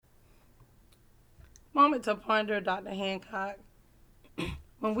moment to ponder, Dr. Hancock.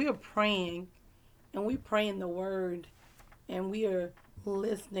 When we are praying and we pray in the Word and we are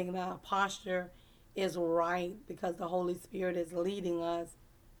listening, and our posture is right because the Holy Spirit is leading us,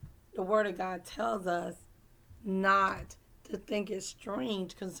 the Word of God tells us not to think it's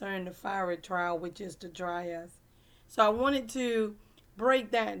strange concerning the fiery trial, which is to try us. So I wanted to break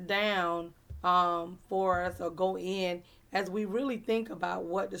that down for us, or go in as we really think about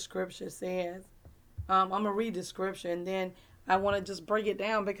what the scripture says. I'm going to read the scripture and then I want to just break it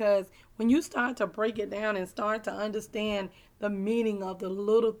down, because when you start to break it down and start to understand the meaning of the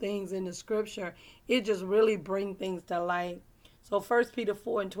little things in the scripture, it just really brings things to light. So 1 Peter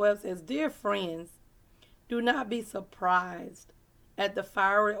 4:12 says, "Dear friends, do not be surprised at the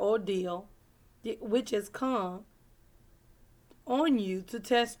fiery ordeal which has come on you to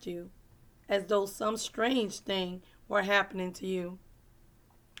test you, as though some strange thing were happening to you."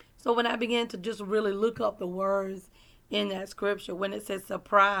 So when I began to just really look up the words in that scripture, when it says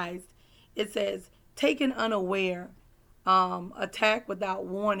surprised, it says taken unaware, attack without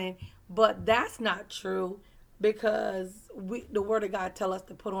warning. But that's not true, because the Word of God tells us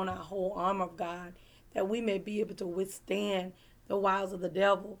to put on our whole armor of God, that we may be able to withstand the wiles of the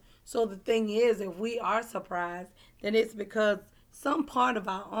devil. So the thing is, if we are surprised, then it's because some part of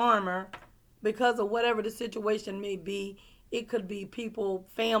our armor, because of whatever the situation may be, it could be people,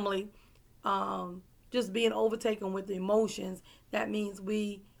 family, just being overtaken with emotions. That means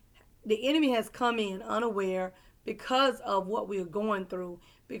the enemy has come in unaware because of what we are going through.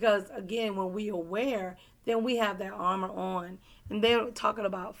 Because again, when we are aware, then we have that armor on. And they're talking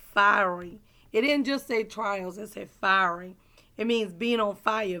about fiery. It didn't just say trials, it said fiery. It means being on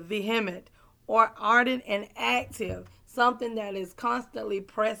fire, vehement, or ardent and active. Something that is constantly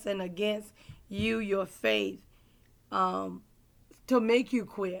pressing against you, your faith, to make you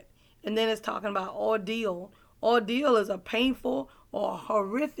quit. And then it's talking about ordeal. Ordeal is a painful or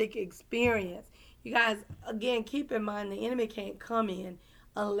horrific experience. You guys, again, keep in mind the enemy can't come in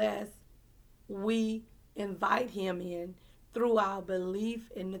unless we invite him in through our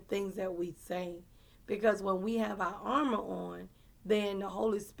belief in the things that we say. Because when we have our armor on, then the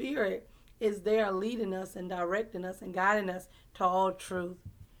Holy Spirit is there leading us and directing us and guiding us to all truth.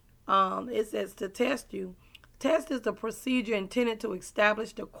 It says to test you. Test is the procedure intended to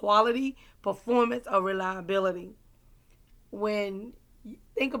establish the quality, performance, or reliability.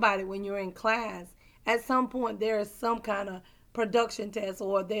 Think about it, when you're in class, at some point there is some kind of production test,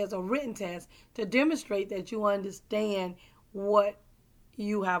 or there's a written test to demonstrate that you understand what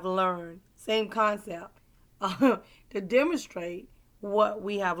you have learned. Same concept. To demonstrate what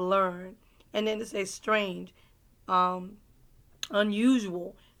we have learned. And then it says strange,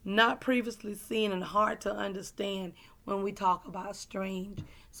 unusual, not previously seen, and hard to understand when we talk about strange.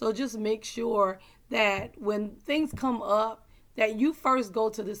 So just make sure that when things come up, that you first go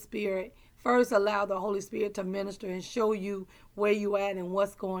to the Spirit, first allow the Holy Spirit to minister and show you where you at and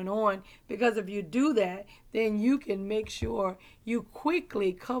what's going on. Because if you do that, then you can make sure you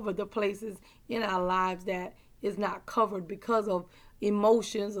quickly cover the places in our lives that is not covered because of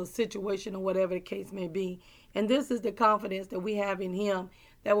emotions or situation or whatever the case may be. And this is the confidence that we have in him,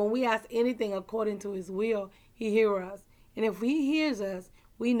 that when we ask anything according to his will, he hears us. And if he hears us,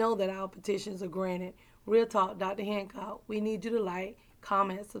 we know that our petitions are granted. Real talk, Dr. Hancock, we need you to like,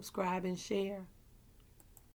 comment, subscribe, and share.